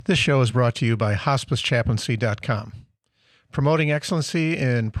This show is brought to you by HospiceChaplaincy.com, promoting excellency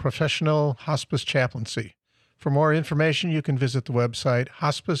in professional hospice chaplaincy. For more information, you can visit the website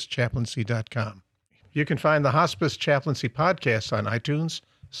HospiceChaplaincy.com. You can find the Hospice Chaplaincy podcast on iTunes,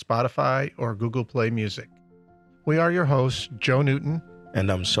 Spotify, or Google Play Music. We are your hosts, Joe Newton.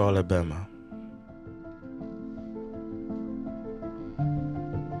 And I'm Saul Abema.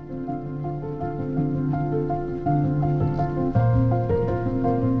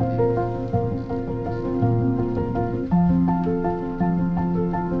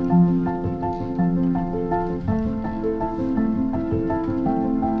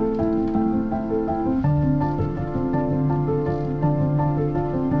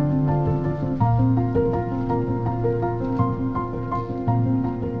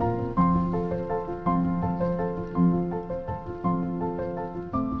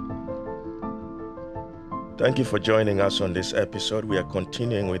 Thank you for joining us on this episode. We are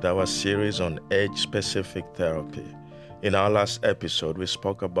continuing with our series on age-specific therapy. In our last episode, we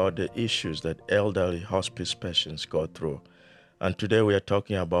spoke about the issues that elderly hospice patients go through. And today we are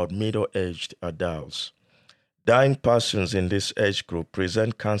talking about middle-aged adults. Dying persons in this age group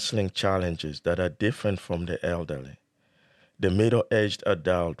present counseling challenges that are different from the elderly. The middle-aged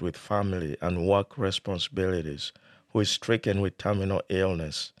adult with family and work responsibilities who is stricken with terminal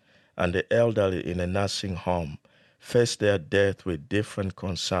illness and the elderly in a nursing home face their death with different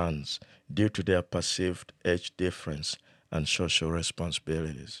concerns due to their perceived age difference and social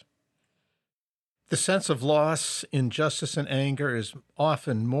responsibilities. The sense of loss, injustice, and anger is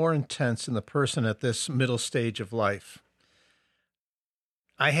often more intense in the person at this middle stage of life.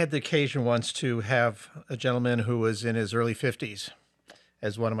 I had the occasion once to have a gentleman who was in his early 50s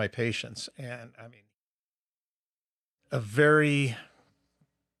as one of my patients, and a very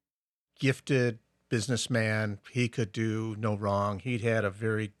gifted businessman. He could do no wrong. He'd had a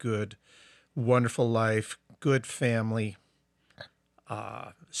very good, wonderful life, good family,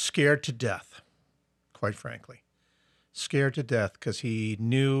 scared to death, quite frankly. Scared to death because he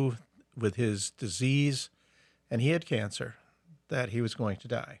knew with his disease, and he had cancer, that he was going to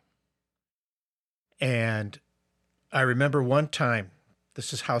die. And I remember one time,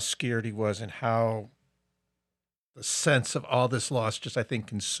 this is how scared he was and how the sense of all this loss just, I think,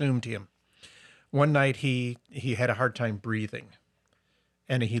 consumed him. One night he had a hard time breathing,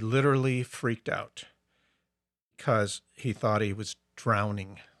 and he literally freaked out because he thought he was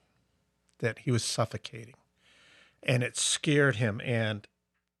drowning, that he was suffocating. And it scared him. And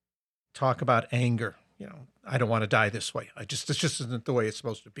talk about anger. I don't want to die this way. This just isn't the way it's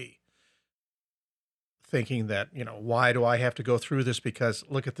supposed to be. Thinking that, why do I have to go through this? Because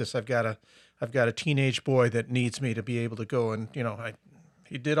look at this, I've got a teenage boy that needs me to be able to go and,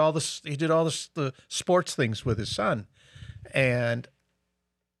 he did all the sports things with his son, and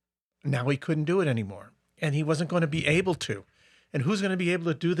now he couldn't do it anymore, and he wasn't going to be able to. And who's going to be able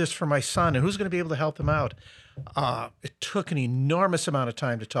to do this for my son? And who's going to be able to help him out? It took an enormous amount of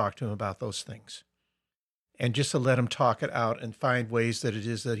time to talk to him about those things, and just to let him talk it out and find ways that it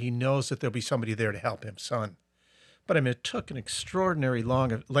is that he knows that there'll be somebody there to help him, son. But it took an extraordinary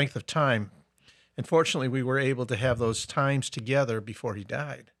long length of time. And fortunately, we were able to have those times together before he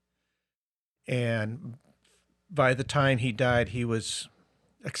died. And by the time he died, he was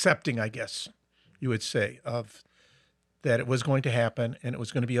accepting, I guess you would say, of that it was going to happen and it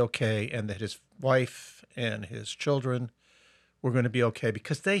was going to be okay, and that his wife and his children were going to be okay,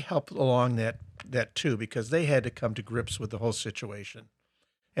 because they helped along that too, because they had to come to grips with the whole situation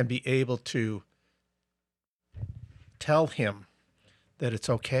and be able to tell him that it's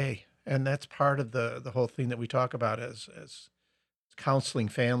okay. And that's part of the whole thing that we talk about as counseling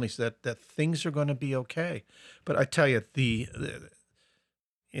families, that things are going to be okay. But I tell you, you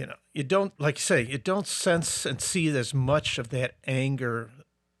don't, like you say, you don't sense and see as much of that anger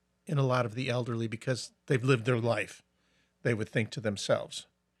in a lot of the elderly because they've lived their life, they would think to themselves.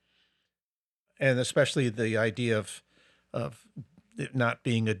 And especially the idea of it not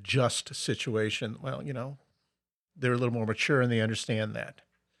being a just situation. Well, they're a little more mature and they understand that.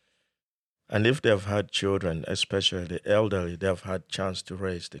 And if they've had children, especially the elderly, they've had chance to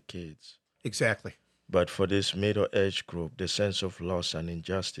raise the kids. Exactly. But for this middle-aged group, the sense of loss and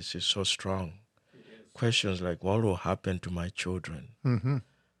injustice is so strong. Questions like, what will happen to my children? Mm-hmm.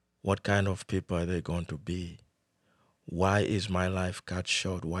 What kind of people are they going to be? Why is my life cut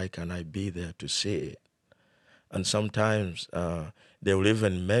short? Why can't I be there to see it? And sometimes they will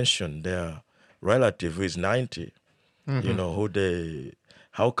even mention their relative who is 90, mm-hmm.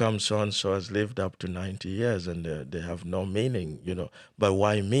 How come so-and-so has lived up to 90 years and they have no meaning, but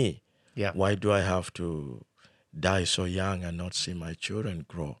why me? Yeah. Why do I have to die so young and not see my children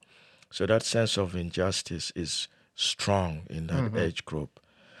grow. So that sense of injustice is strong in that age group.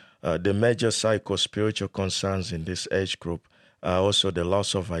 The major psycho-spiritual concerns in this age group are also the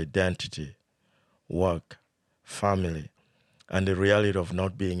loss of identity, work, family, and the reality of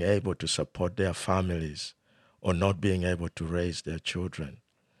not being able to support their families or not being able to raise their children.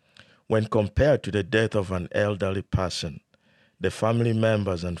 When compared to the death of an elderly person, the family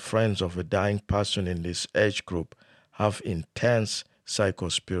members and friends of a dying person in this age group have intense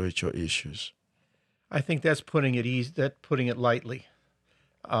psycho-spiritual issues. I think that's putting it easy. That putting it lightly.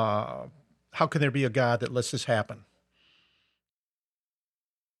 How can there be a God that lets this happen?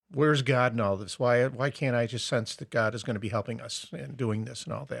 Where's God in all this? Why can't I just sense that God is going to be helping us and doing this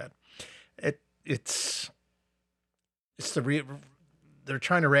and all that? It's they're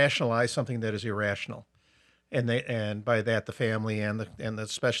trying to rationalize something that is irrational, and by that the family and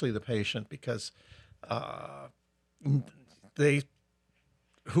especially the patient, because they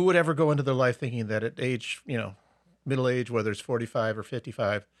who would ever go into their life thinking that at age, middle age, whether it's 45 or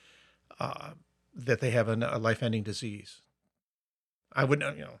 55, that they have a life-ending disease. I would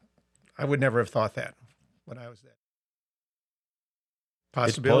never have thought that when I was there. It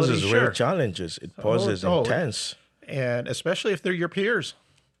Possibility, poses sure. real challenges. It poses intense. And especially if they're your peers.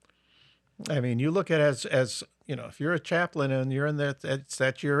 I mean, you look at it as if you're a chaplain and you're in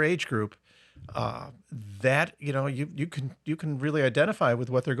that's your age group, that you can really identify with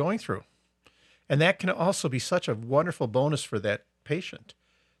what they're going through, and that can also be such a wonderful bonus for that patient,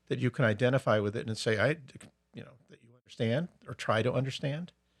 that you can identify with it and say, that you understand or try to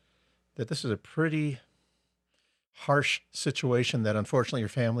understand that this is a pretty harsh situation that unfortunately your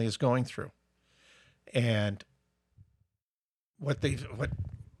family is going through, and what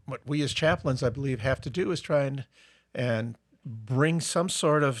we as chaplains, I believe, have to do is try and bring some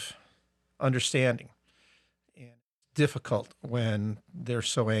sort of understanding. And it's difficult when they're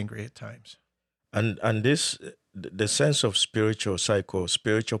so angry at times. And this, the sense of spiritual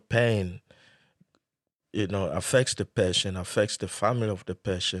pain, affects the patient, affects the family of the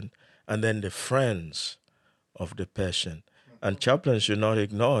patient, and then the friends of the patient. And chaplains should not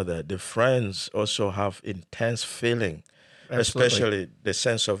ignore that. The friends also have intense feeling, Absolutely. especially the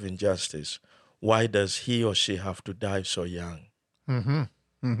sense of injustice. Why does he or she have to die so young? Mm-hmm.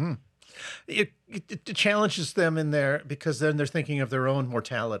 Mm-hmm. It challenges them in there, because then they're thinking of their own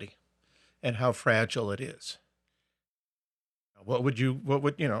mortality and how fragile it is.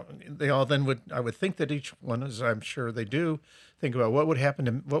 They all then would, I would think that each one, as I'm sure they do, think about what would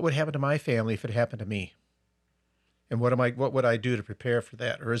happen to my family if it happened to me? And what would I do to prepare for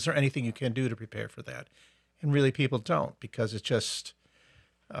that? Or is there anything you can do to prepare for that? And really people don't, because it's just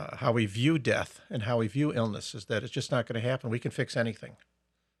how we view death and how we view illness is that it's just not going to happen. We can fix anything.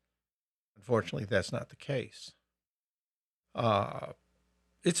 Unfortunately, that's not the case.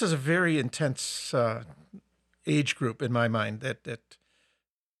 It's just a very intense age group in my mind that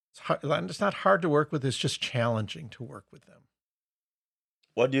it's not hard to work with. It's just challenging to work with them.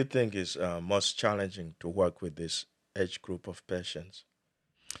 What do you think is most challenging to work with this age group of patients?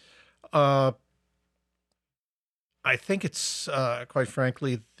 I think it's quite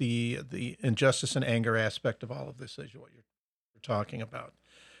frankly the injustice and anger aspect of all of this is what you're talking about.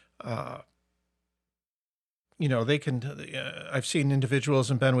 They can. I've seen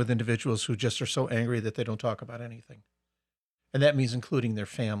individuals and been with individuals who just are so angry that they don't talk about anything, and that means including their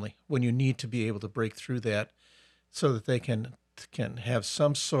family. When you need to be able to break through that, so that they can have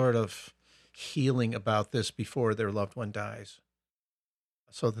some sort of healing about this before their loved one dies,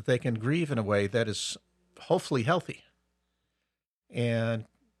 so that they can grieve in a way that is hopefully healthy. And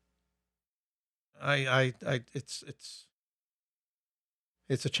it's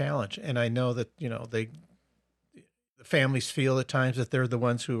a challenge, and I know that the families feel at times that they're the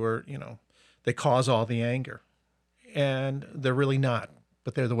ones who are they cause all the anger, and they're really not,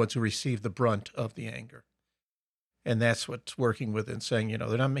 but they're the ones who receive the brunt of the anger, and that's what's working with and saying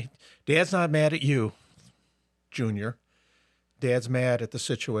they're not. Dad's not mad at you, Junior. Dad's mad at the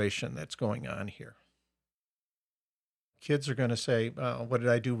situation that's going on here. Kids are going to say, what did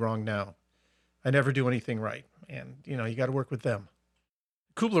I do wrong now? I never do anything right. And, you got to work with them.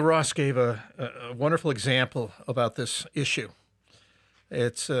 Kubler-Ross gave a wonderful example about this issue.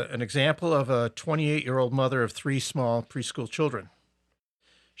 It's an example of a 28-year-old mother of 3 small preschool children.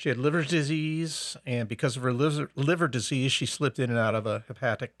 She had liver disease, and because of her liver disease, she slipped in and out of a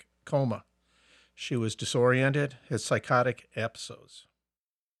hepatic coma. She was disoriented, had psychotic episodes.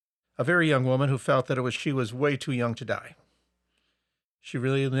 A very young woman who felt that she was way too young to die. She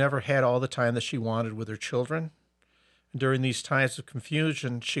really never had all the time that she wanted with her children. And during these times of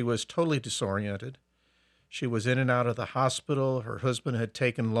confusion, she was totally disoriented. She was in and out of the hospital. Her husband had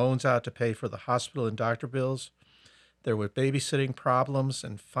taken loans out to pay for the hospital and doctor bills. There were babysitting problems,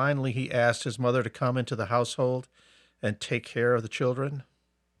 and finally he asked his mother to come into the household and take care of the children.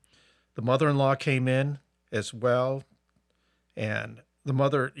 The mother-in-law came in as well, and the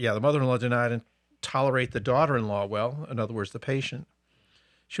mother-in-law did not tolerate the daughter-in-law well, in other words, the patient.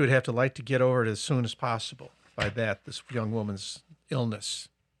 She would have to like to get over it as soon as possible. By that, this young woman's illness.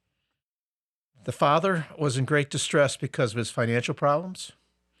 The father was in great distress because of his financial problems,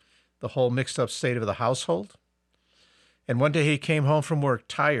 the whole mixed-up state of the household. And one day he came home from work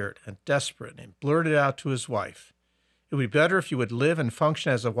tired and desperate and blurted out to his wife, "It would be better if you would live and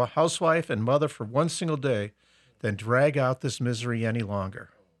function as a housewife and mother for one single day than drag out this misery any longer."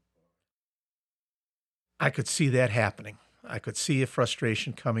 I could see that happening. I could see a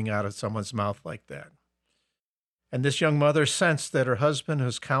frustration coming out of someone's mouth like that. And this young mother sensed that her husband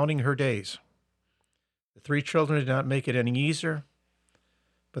was counting her days. The 3 children did not make it any easier,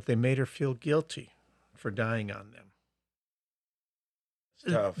 but they made her feel guilty for dying on them.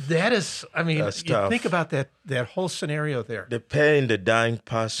 Tough. That is, I mean, That's you tough. think about that whole scenario there. The pain the dying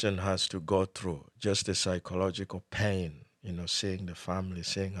person has to go through, just the psychological pain, seeing the family,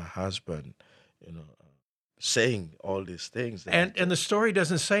 seeing her husband, saying all these things. And the story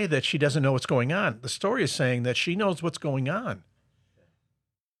doesn't say that she doesn't know what's going on. The story is saying that she knows what's going on.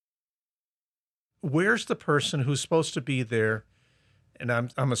 Where's the person who's supposed to be there? And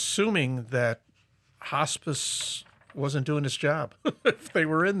I'm assuming that hospice wasn't doing its job if they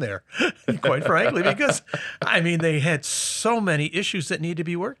were in there, quite frankly, because, I mean, they had so many issues that need to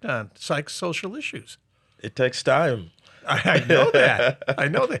be worked on, psychosocial issues. It takes time. I know that. I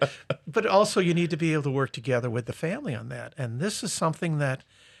know that. But also you need to be able to work together with the family on that. And this is something that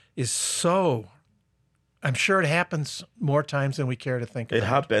is so, I'm sure it happens more times than we care to think about. It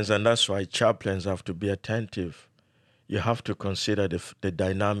happens, and that's why chaplains have to be attentive. You have to consider the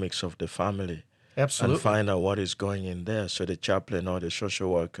dynamics of the family. Absolutely. And find out what is going in there, so the chaplain or the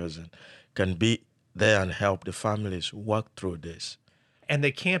social workers can be there and help the families work through this. And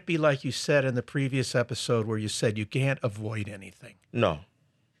they can't be like you said in the previous episode where you said you can't avoid anything. No.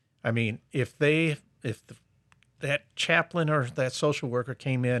 I mean, if that chaplain or that social worker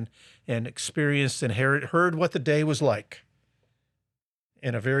came in and experienced and heard what the day was like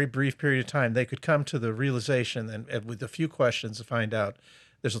in a very brief period of time, they could come to the realization and with a few questions to find out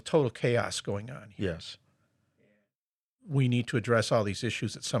there's a total chaos going on here. Yes. We need to address all these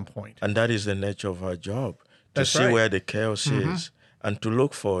issues at some point. And that is the nature of our job, to That's see right. where the chaos is and to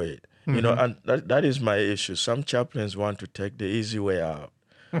look for it. And that is my issue. Some chaplains want to take the easy way out.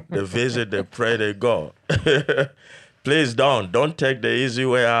 They visit, they pray, they go. Please don't take the easy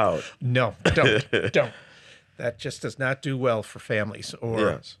way out. No, don't. That just does not do well for families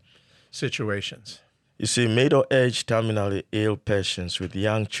or situations. You see, middle-aged terminally ill patients with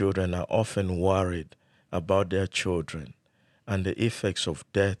young children are often worried about their children and the effects of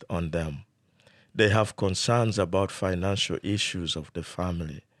death on them. They have concerns about financial issues of the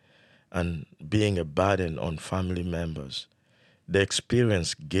family and being a burden on family members. They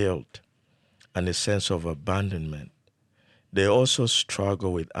experience guilt and a sense of abandonment. They also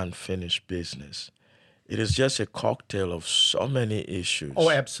struggle with unfinished business. It is just a cocktail of so many issues.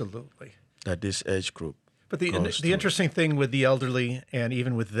 Oh, absolutely. That this age group But the goes through. interesting thing with the elderly and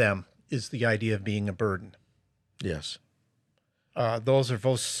even with them is the idea of being a burden. Yes. Those are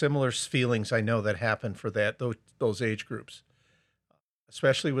both similar feelings I know that happen for those age groups,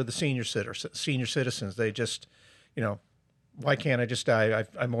 especially with the senior citizens. They just, why can't I just die?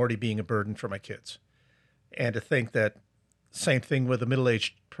 I'm already being a burden for my kids. And to think that same thing with a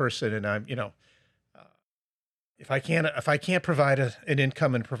middle-aged person, and I'm, if I can't provide an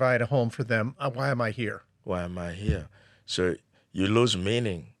income and provide a home for them, why am I here? Why am I here? So you lose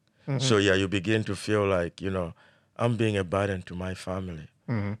meaning. So you begin to feel like, I'm being a burden to my family.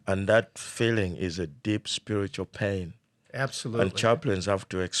 And that feeling is a deep spiritual pain. Absolutely. And chaplains have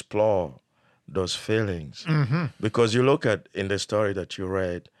to explore those feelings. Because you look at in the story that you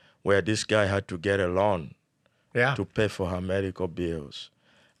read where this guy had to get a loan to pay for her medical bills.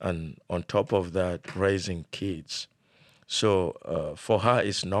 And on top of that, raising kids. So for her,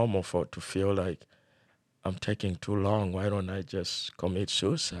 it's normal to feel like, I'm taking too long. Why don't I just commit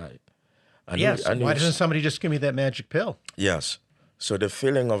suicide? Why doesn't somebody just give me that magic pill? Yes. So the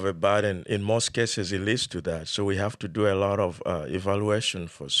feeling of a burden, in most cases, it leads to that. So we have to do a lot of evaluation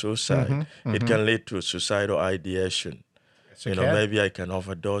for suicide. It can lead to suicidal ideation. Yes, maybe I can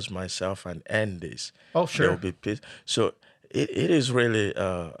overdose myself and end this. Oh, sure. There will be peace. So it is really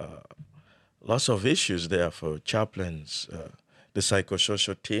lots of issues there for chaplains the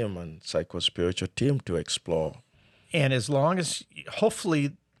psychosocial team and psychospiritual team to explore. And as long as,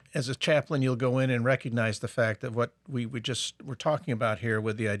 hopefully, as a chaplain, you'll go in and recognize the fact that what we're talking about here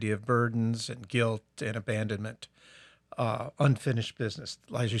with the idea of burdens and guilt and abandonment, unfinished business,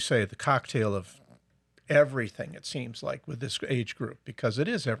 as you say, the cocktail of everything, it seems like, with this age group, because it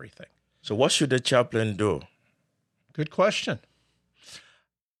is everything. So what should the chaplain do? Good question.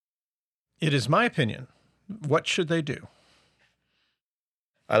 It is my opinion. What should they do?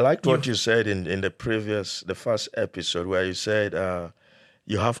 I liked what you said in the first episode, where you said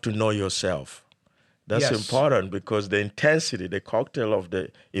you have to know yourself. That's important, because the intensity, the cocktail of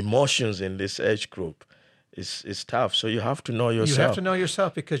the emotions in this age group is tough. So you have to know yourself. You have to know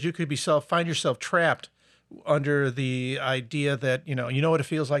yourself, because you could find yourself trapped under the idea that, you know what it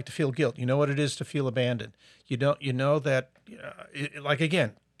feels like to feel guilt. You know what it is to feel abandoned. You know that,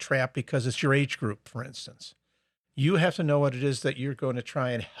 again, trapped because it's your age group, for instance. You have to know what it is that you're going to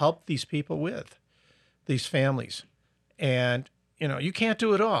try and help these people with, these families. And, you can't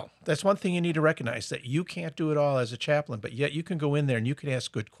do it all. That's one thing you need to recognize, that you can't do it all as a chaplain, but yet you can go in there and you can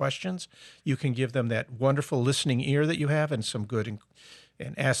ask good questions. You can give them that wonderful listening ear that you have, and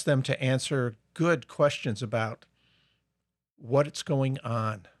and ask them to answer good questions about what's going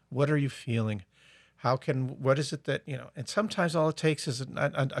on. What are you feeling? What is it that, and sometimes all it takes is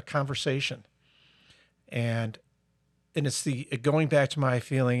a conversation. And it's going back to my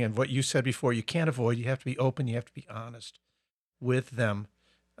feeling and what you said before, you can't avoid, you have to be open, you have to be honest with them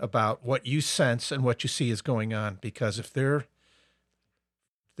about what you sense and what you see is going on. Because if they're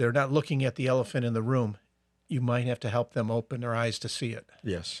not looking at the elephant in the room, you might have to help them open their eyes to see it.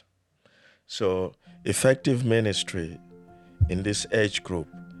 Yes. So effective ministry in this age group,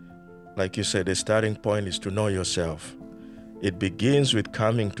 like you said, the starting point is to know yourself. It begins with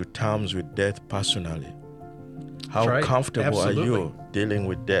coming to terms with death personally. How comfortable are you dealing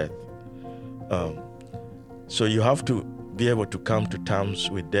with death? So you have to be able to come to terms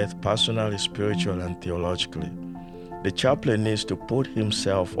with death personally, spiritually, and theologically. The chaplain needs to put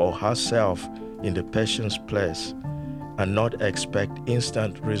himself or herself in the patient's place and not expect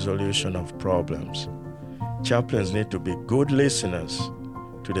instant resolution of problems. Chaplains need to be good listeners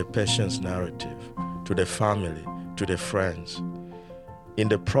to the patient's narrative, to the family, to the friends. In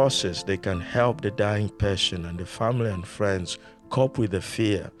the process, they can help the dying patient and the family and friends cope with the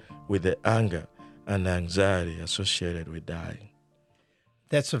fear, with the anger and anxiety associated with dying.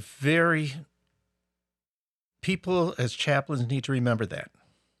 That's people as chaplains need to remember that.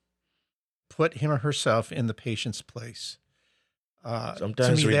 Put him or herself in the patient's place.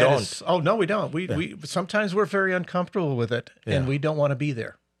 Sometimes we don't. No, we don't. We sometimes we're very uncomfortable with it, and we don't want to be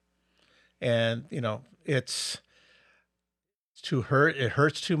there. And it's too hurt. It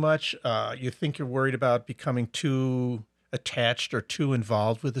hurts too much. You think you're worried about becoming too attached or too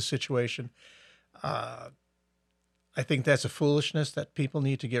involved with the situation. I think that's a foolishness that people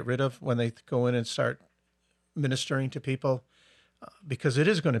need to get rid of when they go in and start ministering to people, because it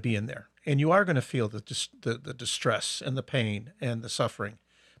is going to be in there, and you are going to feel the distress and the pain and the suffering,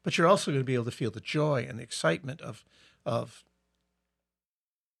 but you're also going to be able to feel the joy and the excitement of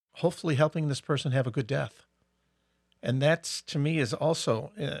hopefully helping this person have a good death. And that's, to me, is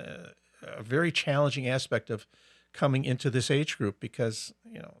also a very challenging aspect of coming into this age group, because,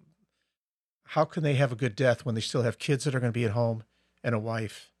 how can they have a good death when they still have kids that are going to be at home, and a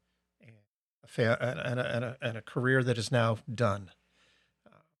wife, and a career that is now done?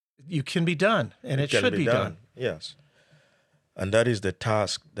 You can be done, and it should be done. Yes. And that is the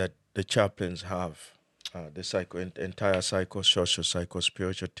task that the chaplains have, the entire psychosocial,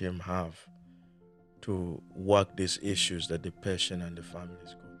 psychospiritual team have, to work these issues that the patient and the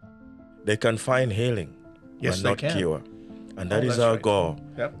families go. They can find healing, but not cure. And that is our goal,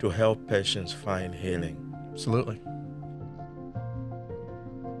 to help patients find healing. Absolutely.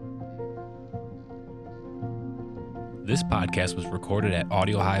 This podcast was recorded at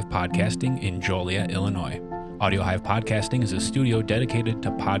Audio Hive Podcasting in Joliet, Illinois. Audio Hive Podcasting is a studio dedicated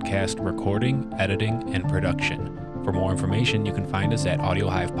to podcast recording, editing, and production. For more information, you can find us at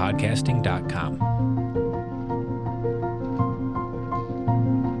audiohivepodcasting.com.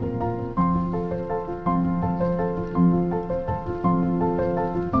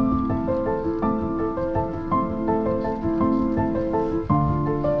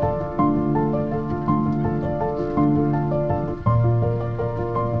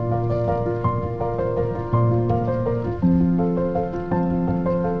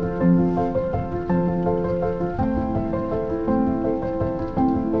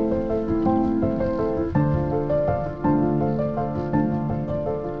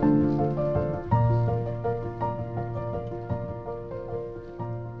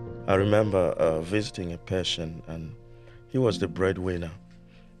 remember visiting a patient, and he was the breadwinner.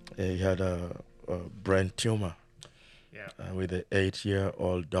 He had a brain tumor with an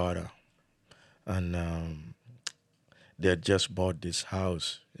 8-year-old daughter. And they had just bought this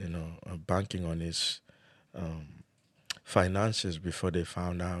house, banking on his finances before they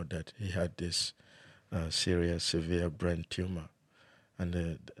found out that he had this serious, severe brain tumor. And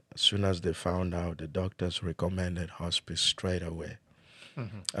as soon as they found out, the doctors recommended hospice straight away.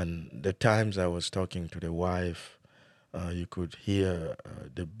 Mm-hmm. And the times I was talking to the wife, you could hear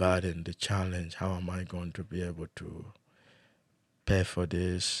the burden, the challenge. How am I going to be able to pay for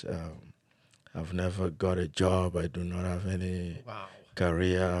this? I've never got a job. I do not have any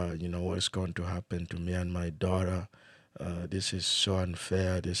career. What's going to happen to me and my daughter? This is so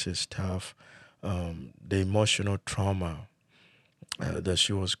unfair. This is tough. The emotional trauma that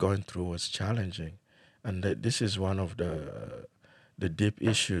she was going through was challenging. And this is one of the deep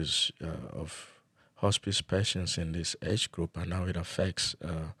issues of hospice patients in this age group, and how it affects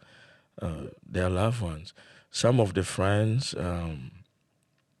their loved ones. Some of the friends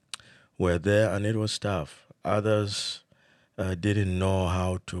were there, and it was tough. Others didn't know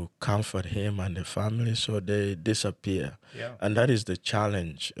how to comfort him and the family, so they disappear. Yeah. And that is the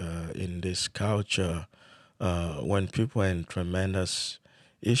challenge in this culture. When people are in tremendous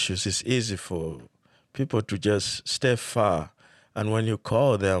issues, it's easy for people to just stay far. And when you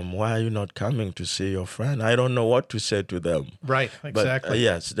call them, why are you not coming to see your friend? I don't know what to say to them. Right, exactly. But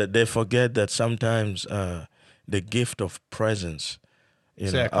yes, that they forget that sometimes the gift of presence.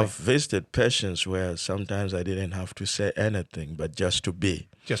 Exactly. I've visited patients where sometimes I didn't have to say anything, but just to be.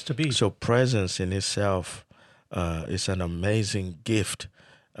 Just to be. So presence in itself is an amazing gift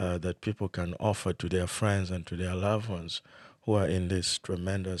that people can offer to their friends and to their loved ones who are in these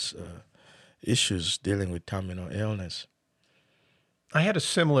tremendous issues dealing with terminal illness. I had a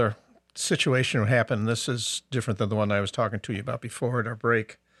similar situation happen. This is different than the one I was talking to you about before at our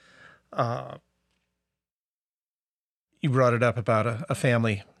break. You brought it up about a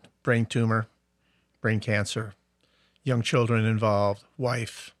family, brain tumor, brain cancer, young children involved,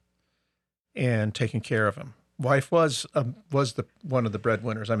 wife, and taking care of him. Wife was one of the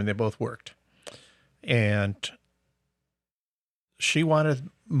breadwinners. I mean, they both worked. And she wanted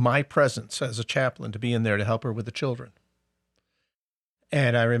my presence as a chaplain to be in there to help her with the children.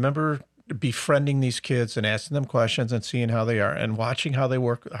 And I remember befriending these kids and asking them questions and seeing how they are and watching how they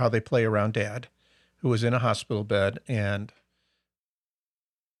work, how they play around Dad, who was in a hospital bed and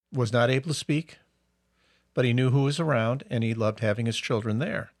was not able to speak, but he knew who was around and he loved having his children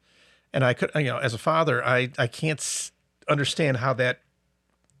there. And I could, as a father, I can't understand how that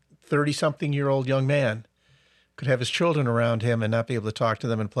 30-something-year-old young man could have his children around him and not be able to talk to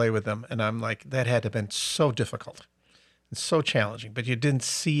them and play with them. And I'm like, that had to have been so difficult. It's so challenging, but you didn't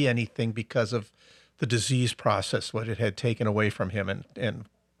see anything because of the disease process, what it had taken away from him and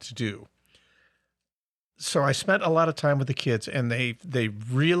to do. So I spent a lot of time with the kids, and they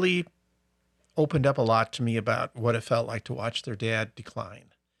really opened up a lot to me about what it felt like to watch their dad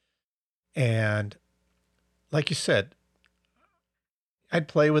decline. And like you said, I'd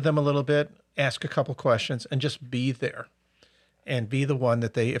play with them a little bit, ask a couple questions, and just be there. And be the one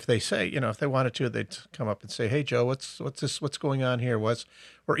that if they say, if they wanted to, they'd come up and say, "Hey, Joe, what's going on here?"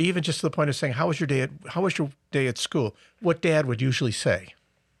 Or even just to the point of saying, "How was your day at school?" What Dad would usually say.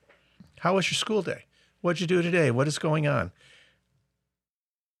 "How was your school day? What'd you do today? What is going on?"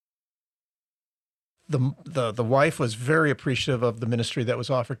 The wife was very appreciative of the ministry that was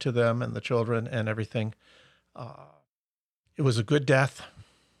offered to them and the children and everything. It was a good death.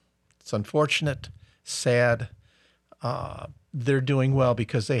 It's unfortunate, sad. They're doing well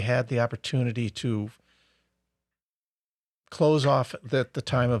because they had the opportunity to close off the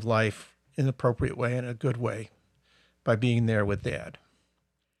time of life in an appropriate way, in a good way, by being there with Dad.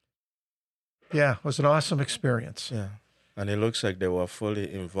 Yeah, it was an awesome experience. Yeah. And it looks like they were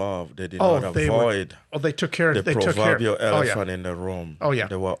fully involved. They did not avoid they took care of the proverbial elephant in the room. Oh, yeah.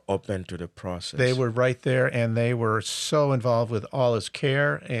 They were open to the process. They were right there, and they were so involved with all his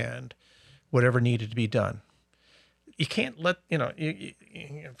care and whatever needed to be done. You can't let,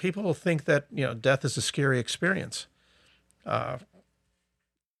 people will think that, death is a scary experience.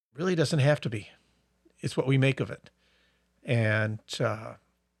 Really doesn't have to be. It's what we make of it. And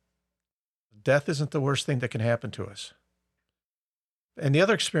death isn't the worst thing that can happen to us. And the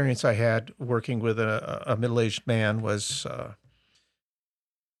other experience I had working with a middle-aged man was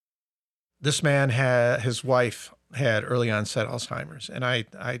this man his wife had early onset Alzheimer's. And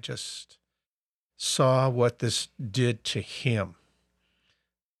I just saw what this did to him.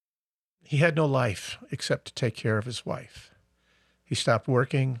 He had no life except to take care of his wife. He stopped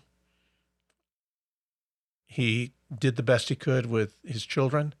working. He did the best he could with his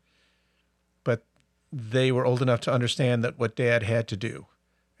children, but they were old enough to understand that what Dad had to do,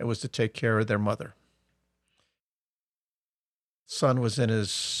 it was to take care of their mother. Son was in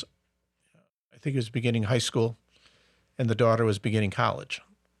his, I think he was beginning high school, and the daughter was beginning college.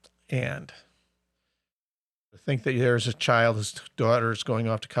 And I think that there's a child whose daughter is going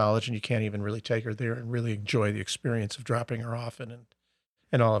off to college, and you can't even really take her there and really enjoy the experience of dropping her off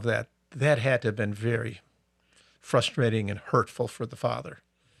and all of that. That had to have been very frustrating and hurtful for the father.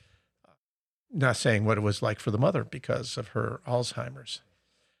 Not saying what it was like for the mother because of her Alzheimer's.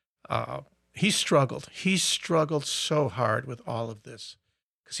 He struggled. He struggled so hard with all of this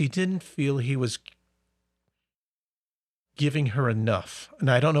because he didn't feel he was giving her enough.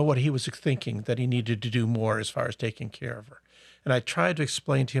 And I don't know what he was thinking, that he needed to do more as far as taking care of her. And I tried to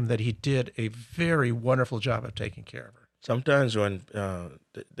explain to him that he did a very wonderful job of taking care of her. Sometimes when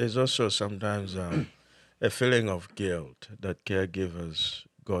there's also sometimes a feeling of guilt that caregivers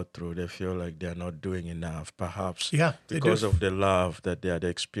go through. They feel like they're not doing enough, perhaps because of the love that they had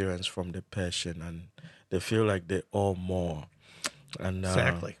experienced from the patient, and they feel like they owe more. And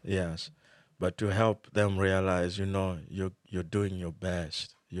exactly. Yes. But to help them realize, you're doing your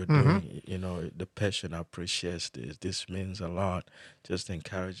best. You're doing, the patient appreciates this. This means a lot. Just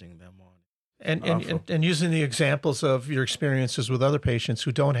encouraging them on. And using the examples of your experiences with other patients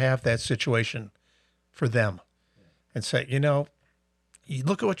who don't have that situation for them, and say, you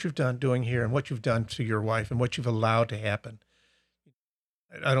look at what you've done doing here and what you've done to your wife and what you've allowed to happen.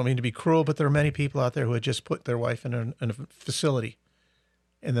 I don't mean to be cruel, but there are many people out there who had just put their wife in a facility,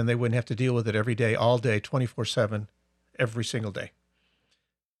 and then they wouldn't have to deal with it every day, all day, 24/7, every single day.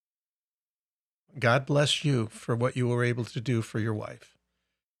 God bless you for what you were able to do for your wife.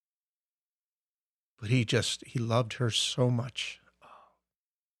 But he loved her so much.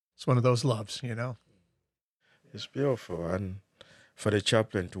 It's one of those loves, It's beautiful. And for the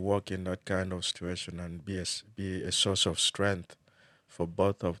chaplain to walk in that kind of situation and be a source of strength for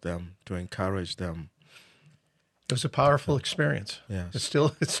both of them, to encourage them. It was a powerful experience. Yes.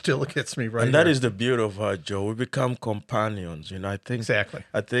 It still gets me right. And that is the beauty of our job. We become companions. I think exactly.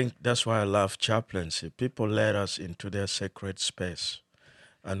 I think that's why I love chaplaincy. People let us into their sacred space,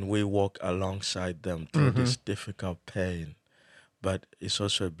 and we walk alongside them through this difficult pain. But it's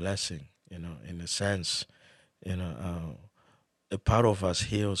also a blessing, in a sense. A part of us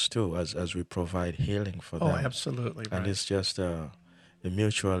heals too, as we provide healing for them. Oh, absolutely. And right. it's just a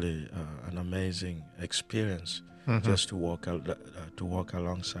mutually an amazing experience, just to walk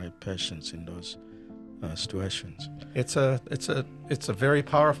alongside patients in those situations. It's a very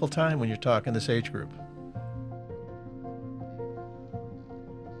powerful time when you're talking this age group.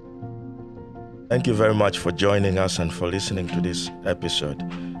 Thank you very much for joining us and for listening to this episode.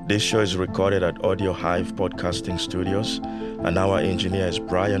 This show is recorded at Audio Hive Podcasting Studios, and our engineer is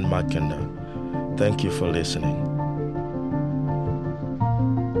Brian Mackender. Thank you for listening.